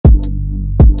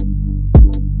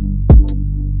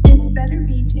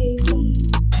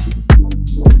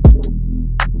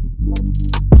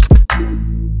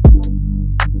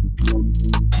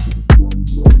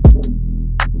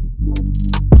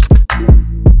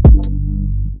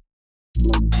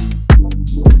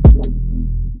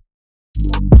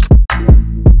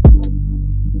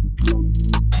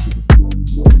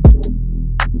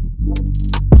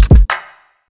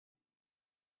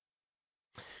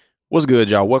What's good,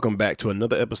 y'all? Welcome back to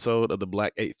another episode of the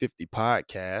Black 850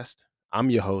 podcast. I'm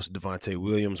your host, Devontae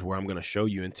Williams, where I'm going to show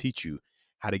you and teach you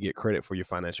how to get credit for your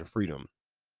financial freedom.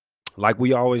 Like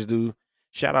we always do,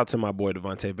 shout out to my boy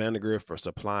Devontae Vandergrift for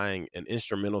supplying an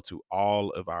instrumental to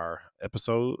all of our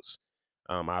episodes.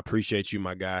 I appreciate you,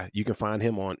 my guy. You can find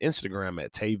him on Instagram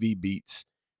at TV Beats.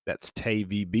 That's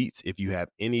TV Beats. If you have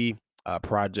any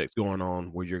projects going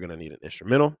on where you're going to need an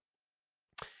instrumental.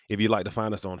 If you'd like to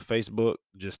find us on Facebook,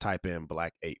 just type in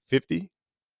Black 850.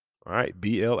 All right,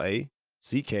 BLACK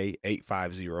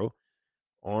 850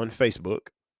 on Facebook.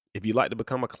 If you'd like to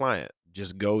become a client,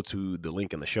 just go to the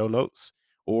link in the show notes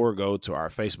or go to our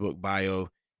Facebook bio,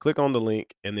 click on the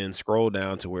link, and then scroll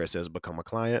down to where it says become a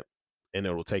client, and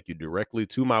it will take you directly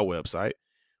to my website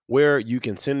where you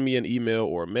can send me an email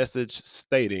or a message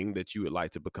stating that you would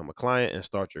like to become a client and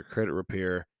start your credit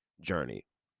repair journey.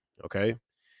 Okay.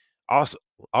 Also,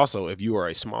 also, if you are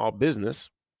a small business,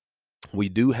 we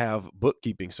do have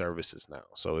bookkeeping services now.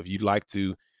 So if you'd like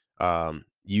to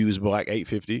use Black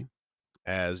 850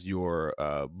 as your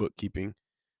bookkeeping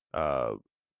uh,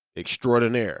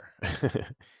 extraordinaire,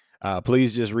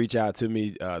 please just reach out to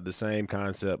me. The same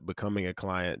concept, becoming a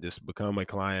client, just become a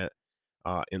client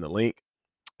in the link.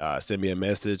 Send me a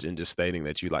message and just stating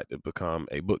that you'd like to become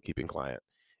a bookkeeping client,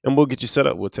 and we'll get you set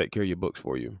up. We'll take care of your books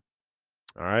for you.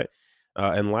 All right.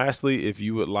 And lastly, if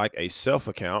you would like a self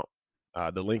account,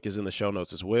 the link is in the show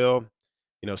notes as well.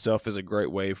 You know, self is a great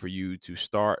way for you to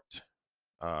start,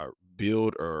 uh,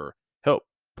 build, or help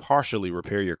partially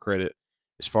repair your credit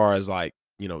as far as like,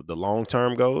 the long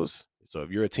term goes. So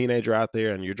if you're a teenager out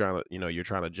there and you're trying to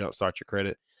jumpstart your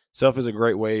credit, self is a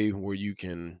great way where you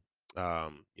can,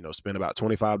 spend about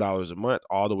 $25 a month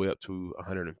all the way up to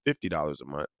 $150 a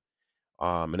month.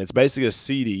 And it's basically a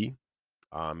CD,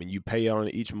 and you pay on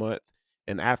it each month.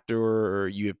 And after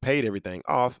you have paid everything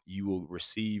off, you will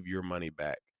receive your money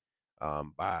back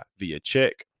by via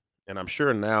check. And I'm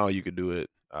sure now you could do it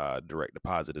direct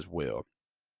deposit as well.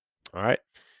 All right.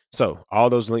 So all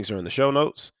those links are in the show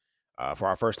notes. For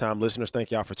our first time listeners,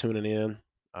 thank y'all for tuning in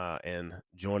and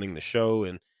joining the show,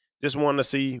 and just wanting to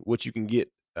see what you can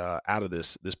get out of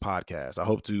this podcast. I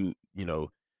hope to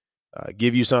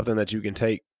give you something that you can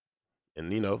take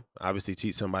and obviously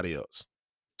teach somebody else.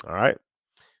 All right.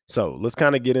 So let's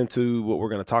kind of get into what we're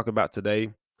going to talk about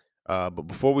today. But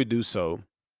before we do so,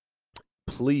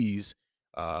 please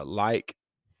like,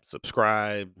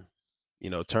 subscribe,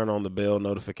 turn on the bell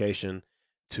notification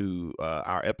to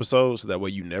our episodes. So that way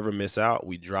you never miss out.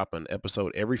 We drop an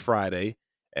episode every Friday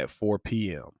at 4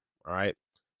 p.m. All right.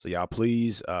 So y'all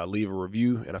please leave a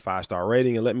review and a 5-star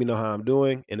rating and let me know how I'm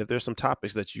doing. And if there's some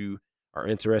topics that you are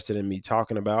interested in me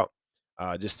talking about,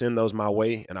 just send those my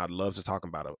way, and I'd love to talk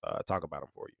about them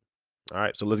for you. All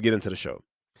right, so let's get into the show.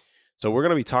 So we're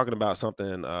going to be talking about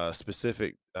something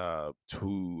specific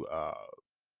to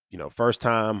first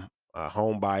time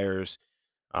home buyers,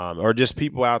 or just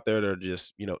people out there that are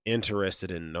just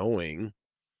interested in knowing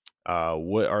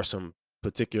what are some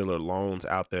particular loans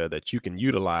out there that you can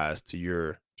utilize to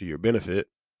your benefit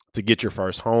to get your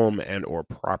first home and or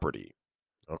property.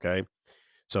 Okay,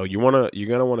 so you're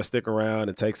gonna want to stick around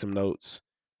and take some notes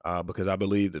because I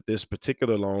believe that this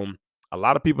particular loan a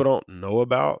lot of people don't know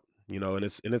about, and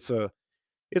it's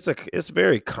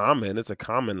very common. It's a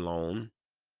common loan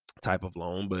type of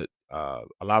loan, but a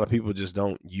lot of people just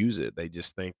don't use it. They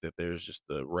just think that there's just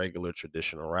the regular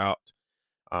traditional route,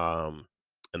 um,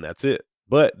 and that's it.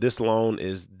 But this loan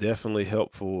is definitely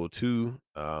helpful to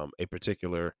a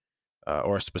particular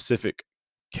or a specific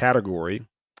category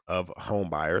of home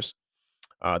buyers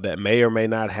that may or may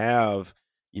not have,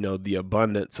 the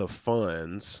abundance of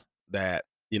funds that,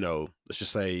 let's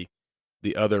just say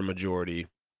the other majority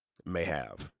may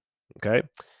have. Okay.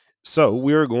 So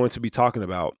we're going to be talking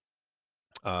about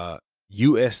uh,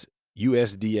 US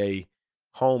USDA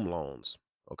home loans.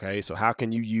 Okay. So how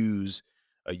can you use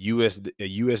a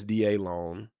USDA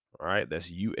loan? All right.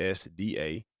 That's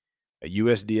USDA, a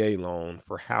USDA loan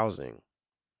for housing.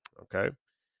 Okay.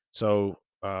 So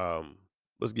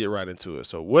let's get right into it.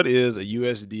 So, what is a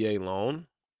USDA loan,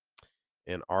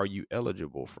 and are you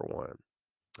eligible for one?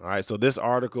 All right. So, this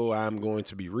article I'm going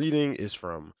to be reading is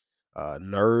from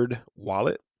Nerd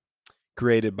Wallet,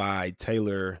 created by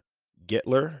Taylor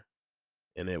Getler,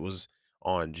 and it was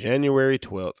on January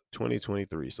 12th,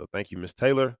 2023. So, thank you, Miss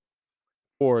Taylor,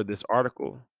 for this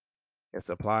article and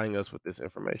supplying us with this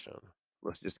information.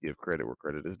 Let's just give credit where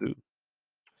credit is due.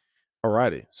 All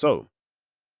righty. So,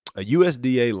 a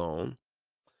USDA loan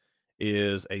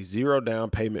is a zero down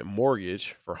payment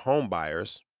mortgage for home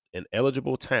buyers in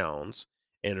eligible towns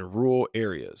And in rural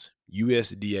areas,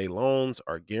 USDA loans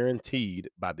are guaranteed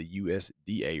by the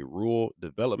USDA Rural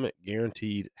Development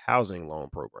Guaranteed Housing Loan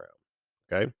Program.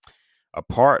 Okay. A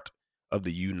part of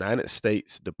the United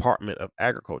States Department of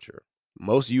Agriculture.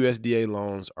 Most USDA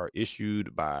loans are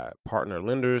issued by partner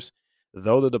lenders,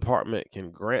 though the department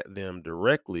can grant them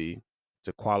directly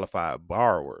to qualified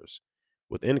borrowers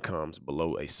with incomes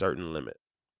below a certain limit.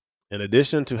 In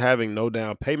addition to having no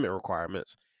down payment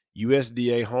requirements,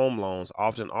 USDA home loans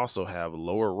often also have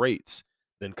lower rates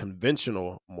than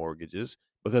conventional mortgages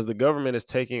because the government is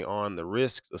taking on the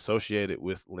risks associated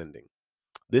with lending.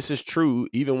 This is true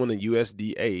even when the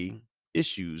USDA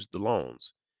issues the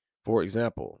loans. For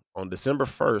example, on December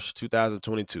 1st,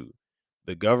 2022,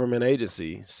 the government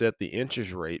agency set the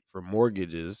interest rate for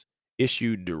mortgages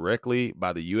issued directly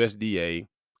by the USDA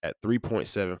at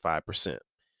 3.75%.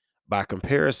 By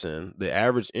comparison, the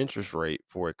average interest rate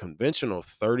for a conventional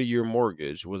 30-year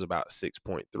mortgage was about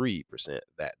 6.3%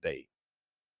 that day.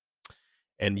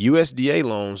 And USDA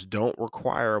loans don't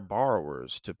require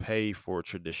borrowers to pay for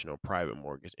traditional private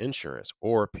mortgage insurance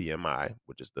or PMI,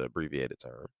 which is the abbreviated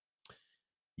term.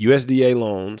 USDA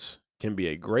loans can be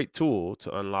a great tool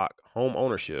to unlock home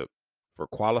ownership for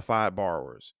qualified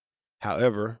borrowers.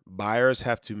 However, buyers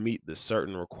have to meet the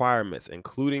certain requirements,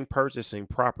 including purchasing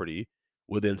property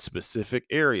within specific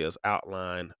areas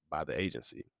outlined by the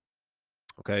agency.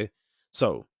 Okay.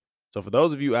 So, so for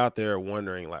those of you out there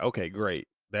wondering, like, okay, great,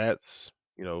 that's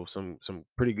some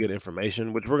pretty good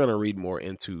information, which we're going to read more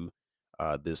into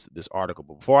this article.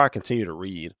 But before I continue to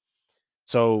read,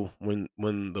 so when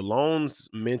the loans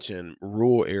mention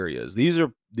rural areas, these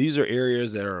are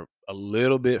areas that are a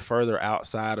little bit further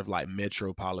outside of like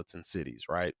metropolitan cities,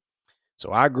 right?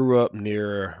 So I grew up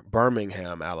near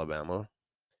Birmingham, Alabama,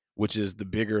 which is the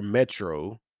bigger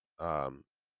metro um,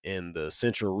 in the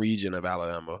central region of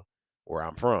Alabama where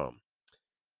I'm from.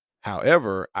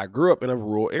 However, I grew up in a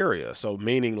rural area, so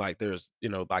meaning like there's,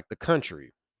 like the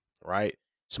country, right?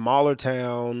 Smaller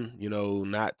town,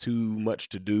 not too much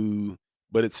to do,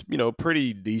 but it's,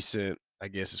 pretty decent, I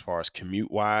guess, as far as commute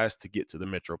wise to get to the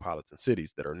metropolitan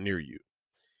cities that are near you.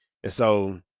 And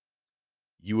so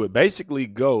you would basically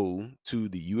go to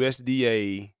the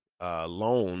USDA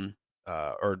loan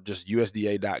or just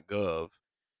USDA.gov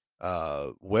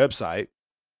website,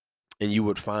 and you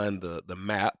would find the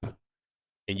map,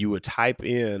 and you would type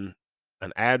in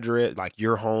an address, like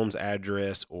your home's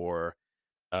address, or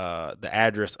the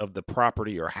address of the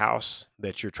property or house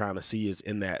that you're trying to see is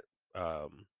in that,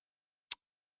 um,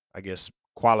 I guess,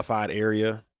 qualified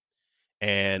area.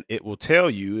 And it will tell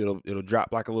you, it'll drop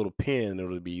like a little pin.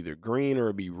 It'll be either green or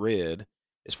it'll be red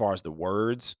as far as the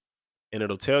words, and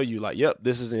it'll tell you like, yep,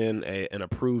 this is in an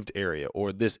approved area,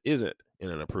 or this isn't in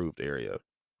an approved area.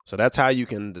 So that's how you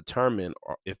can determine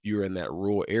if you're in that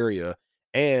rural area,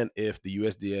 and if the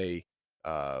USDA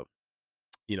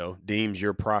deems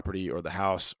your property or the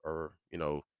house, or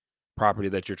property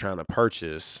that you're trying to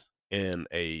purchase in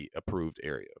a approved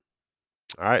area.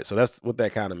 All right, so that's what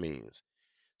that kind of means.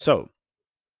 So,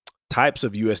 types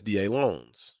of USDA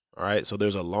loans. All right, so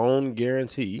there's a loan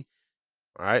guarantee.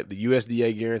 All right. The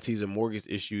USDA guarantees a mortgage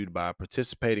issued by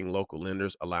participating local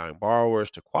lenders, allowing borrowers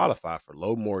to qualify for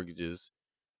low mortgage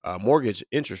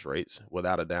interest rates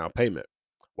without a down payment.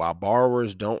 While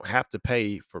borrowers don't have to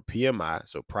pay for PMI,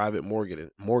 so private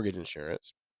mortgage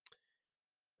insurance,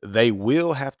 they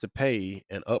will have to pay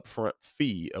an upfront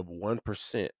fee of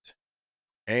 1%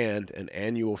 and an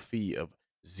annual fee of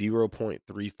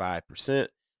 0.35%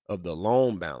 of the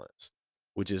loan balance,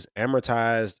 which is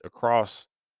amortized across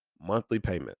monthly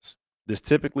payments. This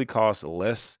typically costs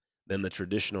less than the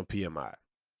traditional PMI.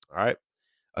 All right.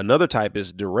 Another type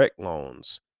is direct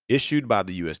loans issued by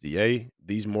the USDA.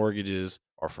 These mortgages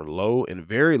are for low and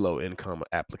very low income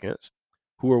applicants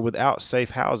who are without safe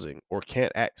housing or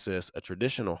can't access a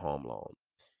traditional home loan.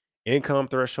 Income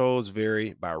thresholds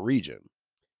vary by region.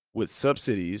 With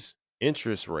subsidies,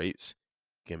 interest rates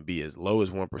can be as low as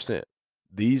 1%.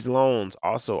 These loans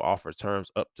also offer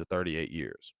terms up to 38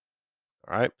 years.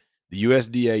 All right. The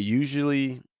USDA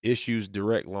usually issues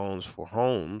direct loans for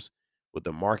homes with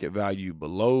a market value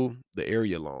below the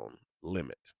area loan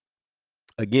limit.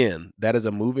 Again, that is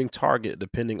a moving target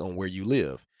depending on where you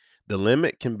live. The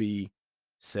limit can be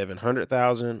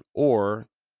 700,000, or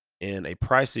in a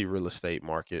pricey real estate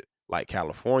market like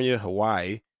California,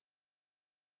 Hawaii,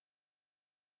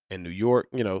 and New York,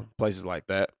 places like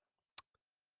that.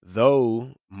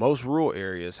 Though most rural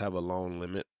areas have a loan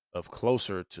limit of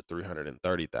closer to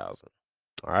 330,000.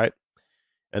 All right.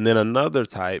 And then another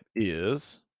type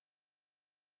is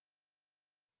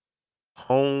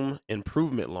home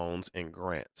improvement loans and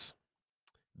grants.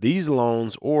 These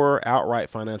loans or outright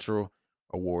financial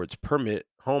awards permit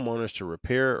homeowners to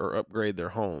repair or upgrade their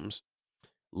homes.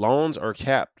 Loans are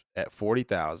capped at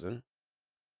 40,000,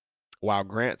 while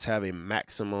grants have a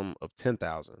maximum of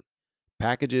 10,000.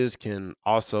 Packages can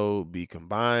also be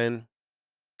combined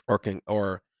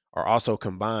or are also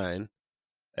combined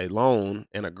a loan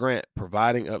and a grant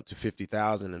providing up to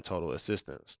 50,000 in total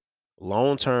assistance.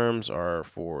 Loan terms are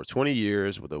for 20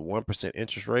 years with a 1%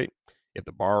 interest rate. If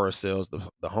the borrower sells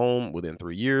the home within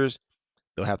 3 years,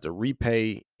 they'll have to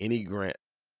repay any grant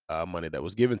money that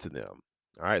was given to them.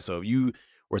 All right. So if you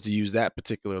were to use that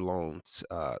particular loan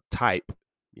type,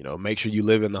 make sure you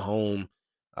live in the home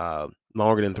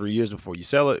longer than 3 years before you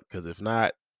sell it. Because if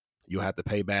not, you'll have to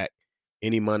pay back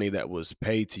any money that was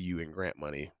paid to you in grant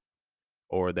money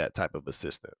or that type of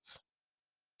assistance.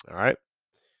 All right.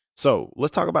 So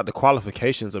let's talk about the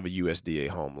qualifications of a USDA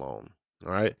home loan.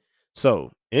 All right.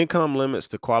 So income limits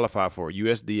to qualify for a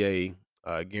USDA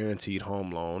guaranteed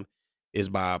home loan is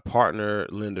by a partner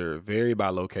lender vary by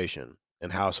location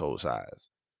and household size.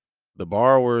 The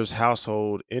borrower's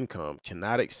household income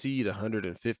cannot exceed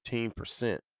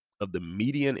 115% of the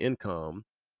median income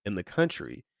in the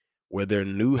country where their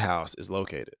new house is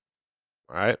located.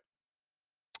 All right.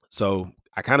 So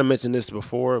I kind of mentioned this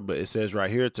before, but it says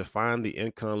right here to find the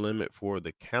income limit for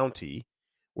the county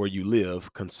where you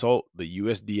live, consult the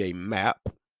USDA map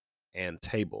and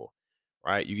table.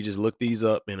 Right? You can just look these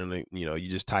up and then you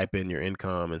just type in your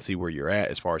income and see where you're at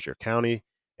as far as your county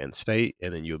and state,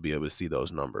 and then you'll be able to see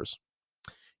those numbers.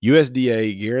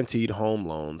 USDA guaranteed home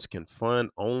loans can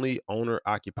fund only owner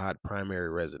occupied primary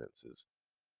residences.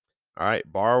 All right.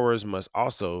 Borrowers must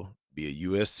also be a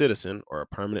US citizen or a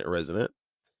permanent resident,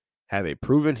 have a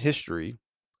proven history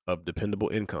of dependable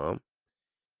income,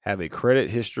 have a credit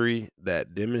history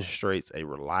that demonstrates a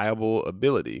reliable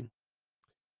ability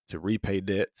to repay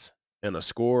debts, and a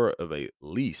score of at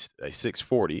least a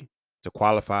 640 to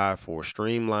qualify for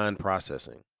streamlined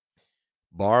processing.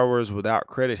 Borrowers without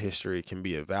credit history can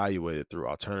be evaluated through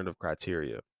alternative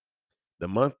criteria. The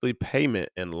monthly payment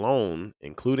and loan,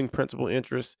 including principal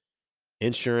interest,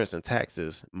 insurance, and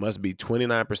taxes, must be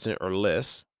 29% or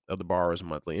less of the borrower's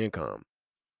monthly income.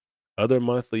 Other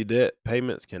monthly debt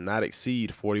payments cannot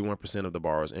exceed 41% of the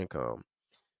borrower's income.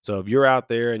 So if you're out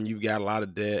there and you've got a lot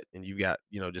of debt and you've got,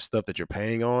 just stuff that you're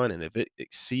paying on, and if it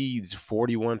exceeds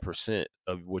 41%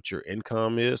 of what your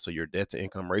income is, so your debt to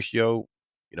income ratio,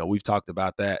 we've talked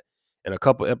about that in a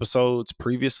couple episodes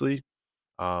previously.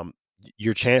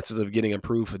 Your chances of getting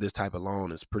approved for this type of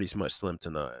loan is pretty much slim to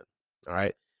none. All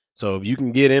right. So if you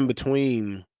can get in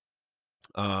between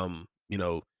um, you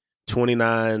know,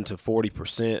 29 to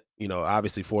 40%,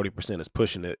 obviously 40% is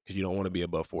pushing it because you don't want to be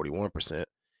above 41%.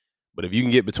 But if you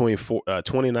can get between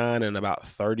 29 and about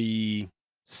 37%,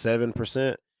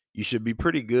 you should be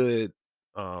pretty good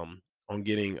on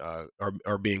getting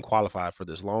or being qualified for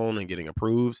this loan and getting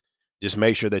approved. Just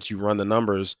make sure that you run the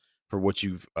numbers for what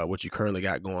you currently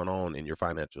got going on in your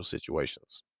financial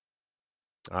situations.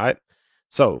 All right.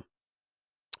 So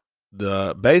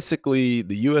the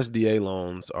USDA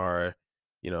loans are,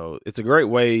 it's a great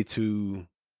way to,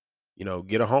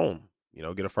 get a home, get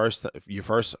a your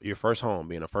first home,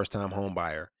 being a first time home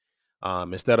buyer.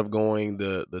 Instead of going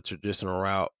the traditional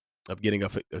route of getting a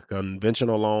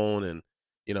conventional loan and,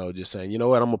 just saying, you know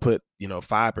what, I'm gonna put,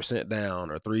 5%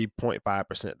 down or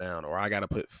 3.5% down, or I gotta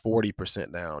put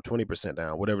 40% down, 20%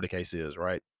 down, whatever the case is,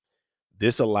 right?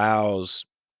 This allows,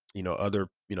 other,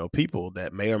 people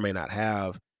that may or may not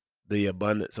have the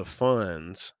abundance of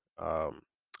funds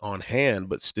on hand,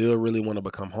 but still really want to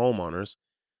become homeowners,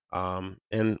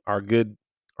 and are good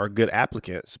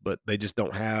applicants, but they just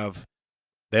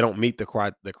they don't meet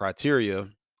the criteria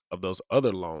of those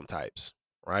other loan types,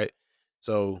 right?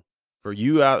 So for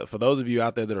those of you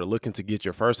out there that are looking to get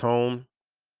your first home,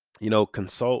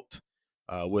 consult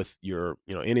with your,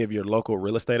 any of your local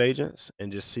real estate agents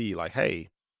and just see like, hey,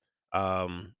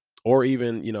 or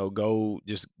even, go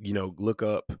just, look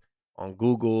up on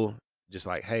Google, just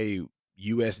like, hey,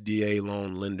 USDA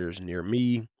loan lenders near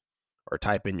me, or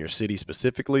type in your city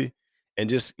specifically, and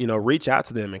just, reach out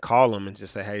to them and call them and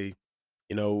just say, hey,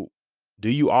 you know, do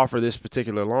you offer this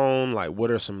particular loan? Like, what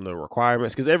are some of the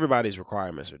requirements? Because everybody's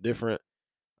requirements are different,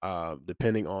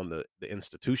 depending on the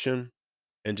institution,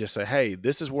 and just say, hey,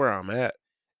 this is where I'm at,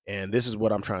 and this is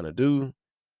what I'm trying to do.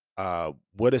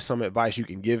 What is some advice you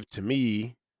can give to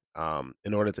me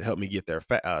in order to help me get there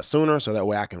sooner, so that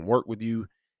way I can work with you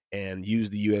and use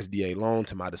the USDA loan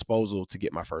to my disposal to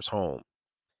get my first home?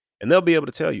 And they'll be able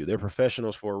to tell you. They're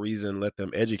professionals for a reason. Let them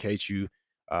educate you,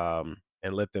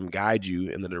 and let them guide you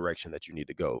in the direction that you need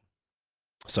to go.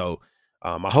 So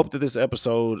I hope that this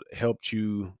episode helped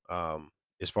you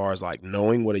as far as like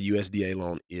knowing what a USDA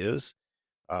loan is.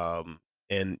 Um,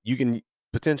 and you can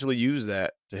potentially use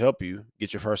that to help you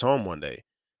get your first home one day.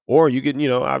 Or you can,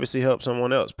 obviously help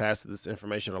someone else, pass this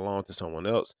information along to someone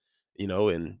else,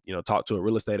 and, talk to a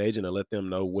real estate agent and let them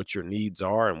know what your needs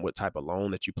are and what type of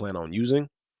loan that you plan on using.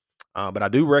 But I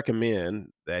do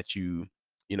recommend that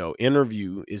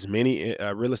interview as many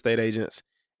real estate agents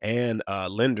and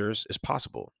lenders as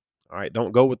possible. All right.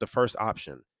 Don't go with the first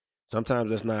option.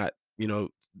 Sometimes that's not,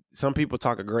 some people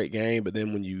talk a great game, but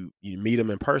then when you meet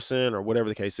them in person or whatever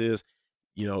the case is,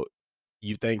 you know,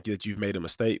 you think that you've made a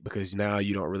mistake because now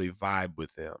you don't really vibe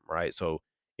with them. Right. So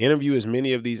interview as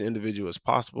many of these individuals as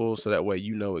possible so that way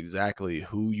you know exactly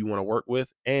who you want to work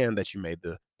with and that you made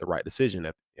the right decision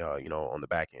at on the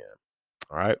back end.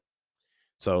 All right.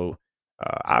 So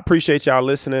I appreciate y'all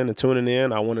listening and tuning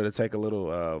in. I wanted to take a little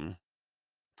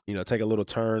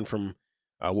turn from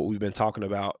what we've been talking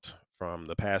about from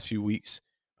the past few weeks.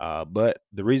 But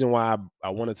the reason why I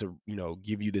wanted to,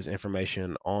 give you this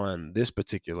information on this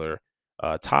particular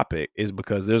topic is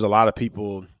because there's a lot of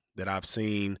people that I've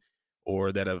seen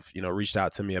or that have, reached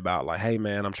out to me about like, hey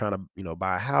man, I'm trying to,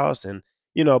 buy a house, and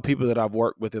people that I've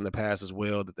worked with in the past as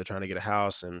well that they're trying to get a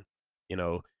house, and you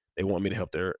know they want me to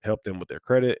help them with their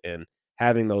credit, and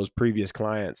having those previous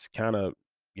clients kind of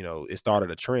it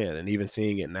started a trend, and even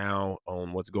seeing it now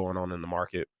on what's going on in the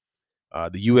market.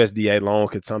 The USDA loan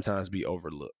could sometimes be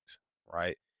overlooked,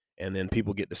 right? And then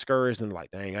people get discouraged and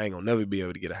like, dang, I ain't gonna never be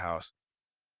able to get a house.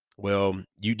 Well,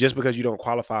 you just because you don't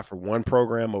qualify for one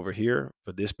program over here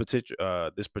for this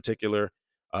particular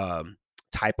um,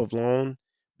 type of loan,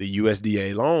 the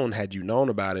USDA loan, had you known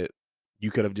about it, you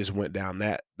could have just went down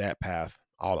that path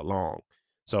all along.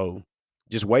 So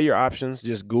just weigh your options.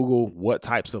 Just Google what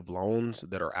types of loans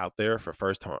that are out there for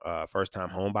first time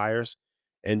home buyers,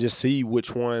 and just see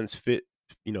which ones fit.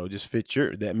 Just fit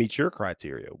your that meet your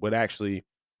criteria. What actually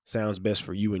sounds best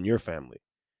for you and your family,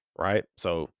 right?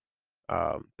 So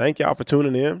thank y'all for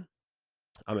tuning in.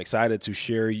 I'm excited to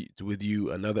share with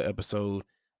you another episode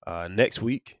next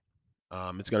week.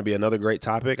 It's going to be another great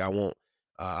topic.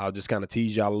 I'll just kind of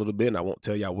tease y'all a little bit, and I won't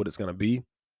tell y'all what it's going to be.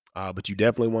 But you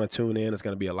definitely want to tune in. It's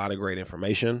going to be a lot of great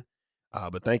information.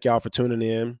 But thank y'all for tuning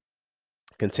in.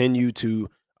 Continue to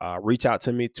reach out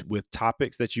to me with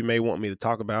topics that you may want me to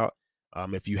talk about.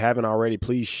 If you haven't already,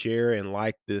 please share and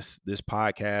like this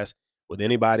podcast with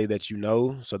anybody that you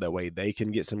know, so that way they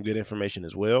can get some good information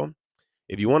as well.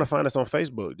 If you want to find us on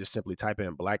Facebook, just simply type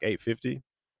in Black 850.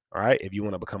 All right. If you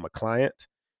want to become a client,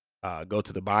 go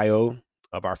to the bio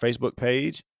of our Facebook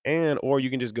page, or you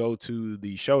can just go to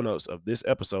the show notes of this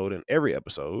episode and every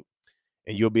episode,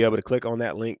 and you'll be able to click on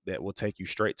that link that will take you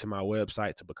straight to my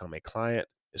website to become a client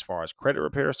as far as credit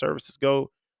repair services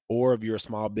go. Or if you're a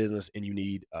small business and you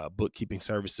need bookkeeping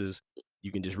services,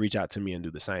 you can just reach out to me and do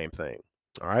the same thing.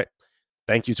 All right.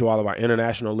 Thank you to all of our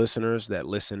international listeners that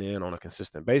listen in on a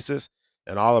consistent basis,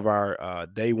 and all of our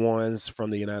day ones from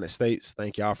the United States.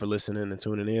 Thank y'all for listening and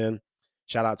tuning in.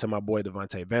 Shout out to my boy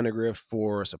Devontae Vandergrift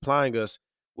for supplying us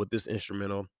with this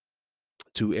instrumental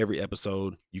to every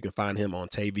episode. You can find him on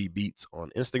Tavy Beats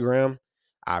on Instagram.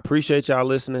 I appreciate y'all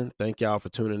listening. Thank y'all for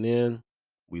tuning in.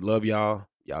 We love y'all.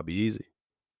 Y'all be easy.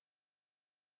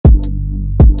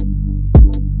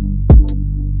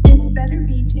 This better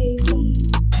be Tavy.